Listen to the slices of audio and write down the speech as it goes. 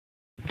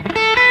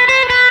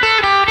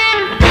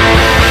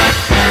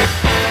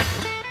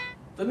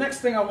next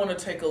thing I want to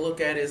take a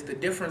look at is the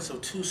difference of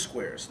two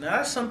squares. Now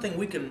that's something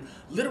we can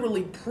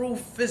literally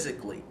prove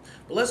physically,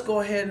 but let's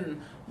go ahead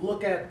and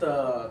look at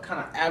the kind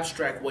of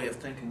abstract way of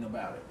thinking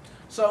about it.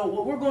 So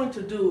what we're going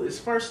to do is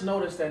first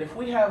notice that if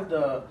we have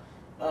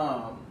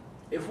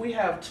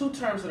two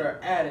terms that are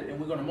added and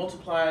we're going to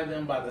multiply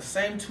them by the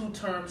same two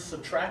terms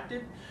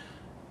subtracted,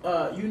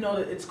 you know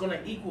that it's going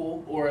to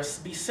equal or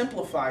be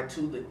simplified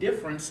to the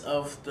difference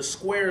of the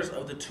squares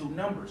of the two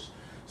numbers.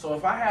 So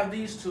if I have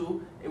these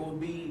two, it will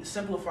be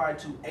simplified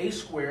to a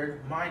squared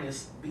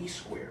minus b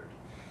squared.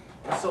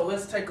 And so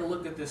let's take a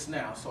look at this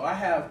now. So I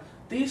have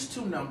these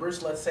two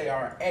numbers. Let's say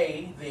our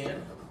a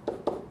then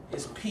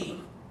is p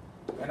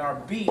and our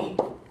b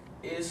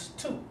is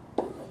 2.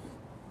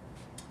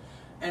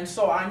 And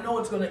so I know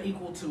it's going to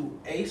equal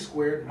to a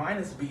squared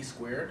minus b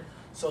squared.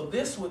 So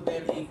this would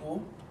then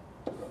equal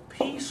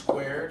p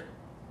squared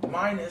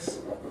minus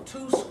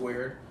 2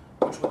 squared,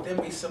 which would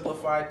then be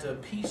simplified to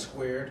p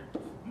squared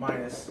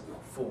minus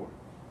 4.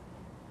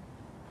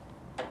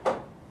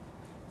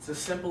 It's as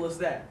simple as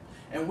that.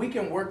 And we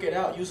can work it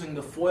out using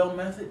the FOIL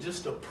method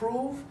just to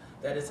prove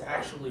that it's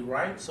actually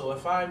right. So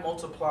if I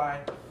multiply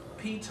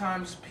p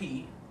times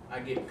p, I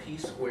get p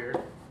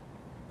squared.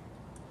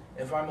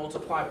 If I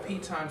multiply p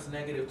times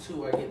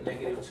 -2, I get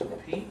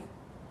 -2p.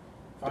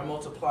 If I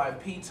multiply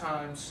p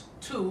times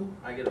 2,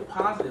 I get a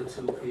positive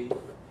 2p.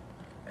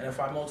 And if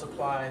I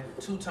multiply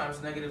 2 times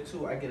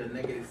 -2, I get a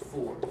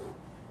 -4.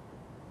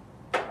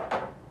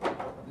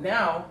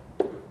 Now,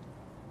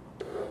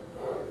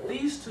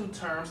 these two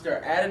terms,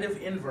 they're additive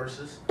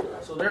inverses,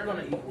 so they're going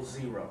to equal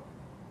 0.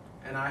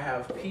 And I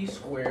have p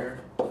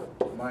squared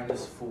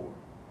minus 4.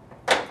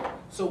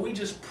 So we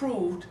just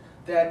proved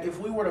that if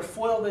we were to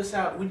FOIL this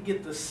out, we'd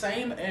get the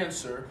same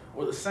answer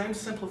or the same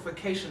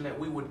simplification that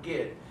we would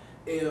get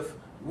if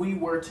we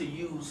were to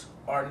use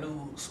our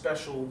new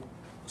special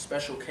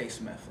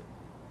case method.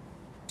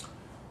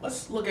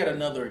 Let's look at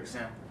another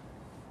example.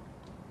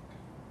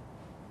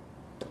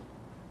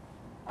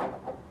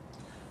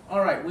 All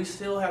right, we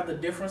still have the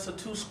difference of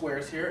two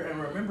squares here, and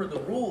remember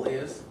the rule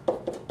is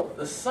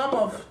the sum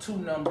of two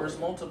numbers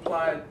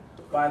multiplied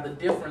by the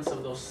difference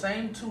of those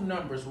same two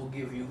numbers will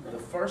give you the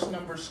first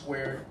number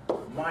squared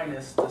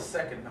minus the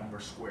second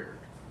number squared.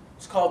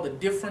 It's called the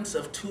difference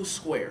of two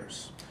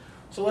squares.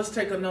 So let's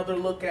take another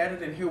look at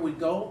it, and here we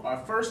go. Our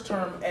first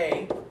term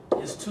a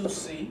is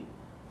 2c,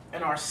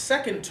 and our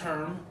second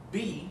term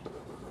b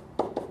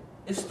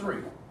is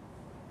 3.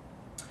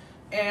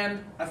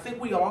 And I think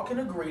we all can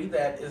agree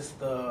that is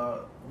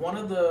one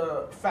of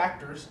the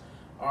factors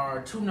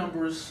are two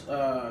numbers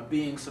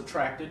being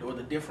subtracted, or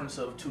the difference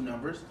of two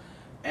numbers,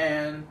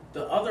 and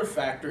the other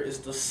factor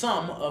is the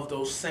sum of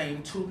those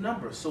same two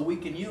numbers. So we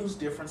can use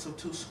difference of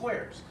two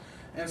squares.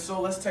 And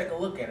so let's take a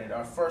look at it.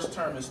 Our first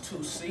term is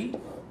 2c.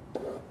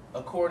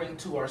 According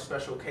to our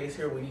special case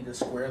here, we need to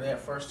square that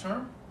first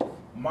term,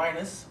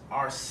 minus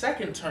our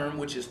second term,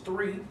 which is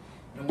 3,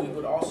 and we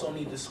would also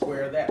need to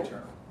square that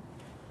term.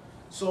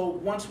 So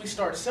once we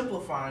start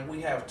simplifying,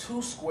 we have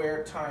 2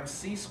 squared times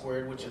c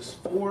squared, which is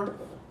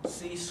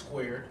 4c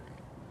squared,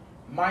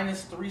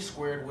 minus 3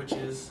 squared, which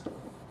is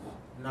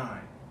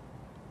 9.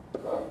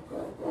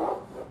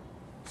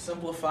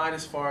 Simplified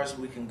as far as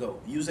we can go,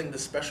 using the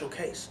special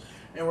case.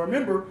 And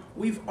remember,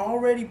 we've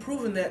already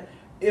proven that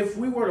if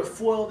we were to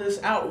FOIL this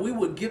out, we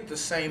would get the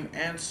same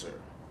answer.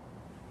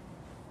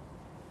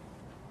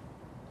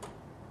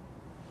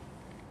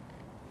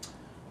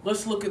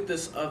 Let's look at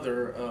this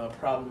other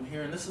problem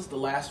here, and this is the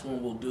last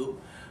one we'll do.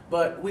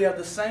 But we have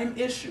the same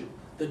issue.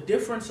 The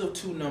difference of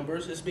two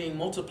numbers is being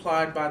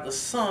multiplied by the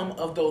sum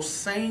of those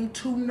same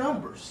two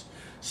numbers.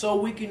 So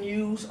we can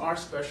use our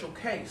special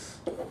case.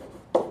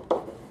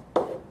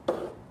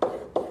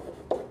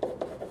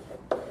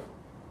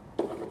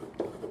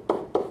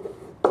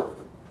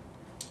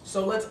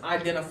 So let's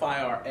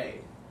identify our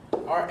a.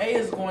 Our a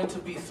is going to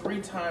be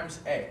 3 times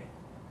a.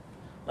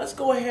 Let's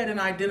go ahead and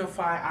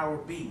identify our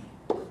b.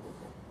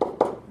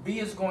 b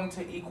is going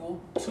to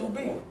equal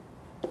 2b.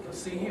 Let's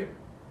see here.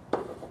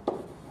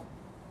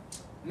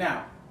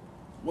 Now,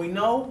 we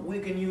know we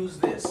can use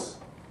this.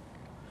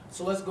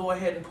 So let's go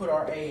ahead and put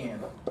our a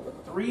in.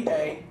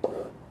 3a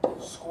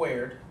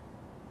squared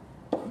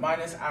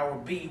minus our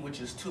b, which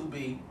is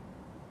 2b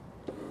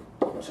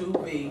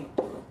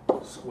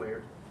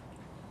squared.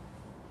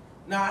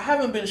 Now, I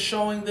haven't been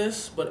showing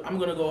this, but I'm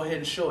going to go ahead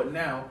and show it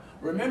now.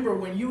 Remember,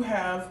 when you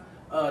have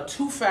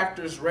two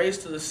factors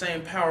raised to the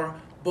same power,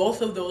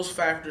 both of those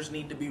factors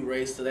need to be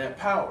raised to that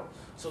power.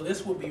 So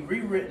this will be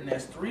rewritten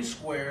as 3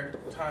 squared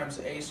times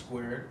a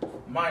squared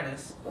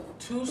minus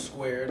 2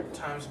 squared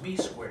times b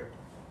squared,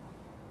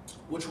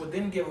 which would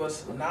then give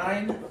us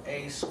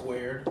 9a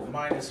squared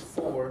minus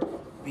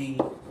 4b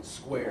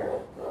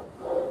squared.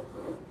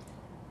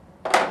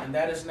 And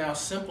that is now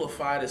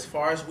simplified as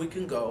far as we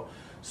can go.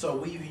 So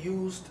we've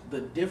used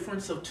the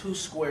difference of two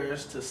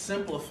squares to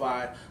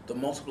simplify the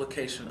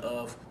multiplication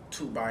of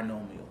two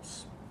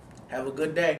binomials. Have a good day.